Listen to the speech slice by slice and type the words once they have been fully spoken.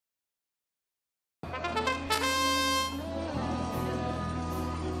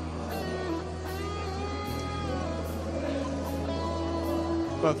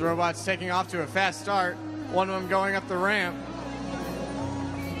Both robots taking off to a fast start. One of them going up the ramp.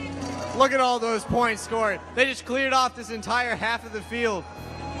 Look at all those points scored. They just cleared off this entire half of the field.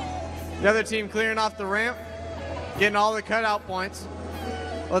 The other team clearing off the ramp, getting all the cutout points.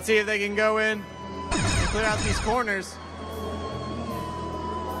 Let's see if they can go in and clear out these corners.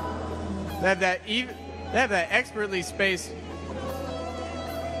 They have that expertly spaced.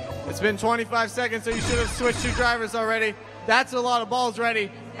 It's been 25 seconds, so you should have switched two drivers already. That's a lot of balls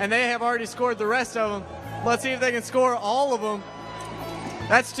ready, and they have already scored the rest of them. Let's see if they can score all of them.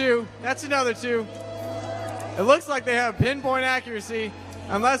 That's two. That's another two. It looks like they have pinpoint accuracy.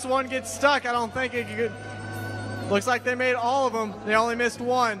 Unless one gets stuck, I don't think it could. Looks like they made all of them. They only missed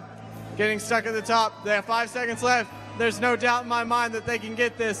one, getting stuck at the top. They have 5 seconds left. There's no doubt in my mind that they can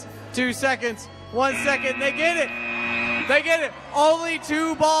get this. 2 seconds, 1 second, they get it. They get it. Only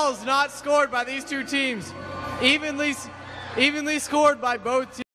 2 balls not scored by these two teams. Evenly scored by both teams.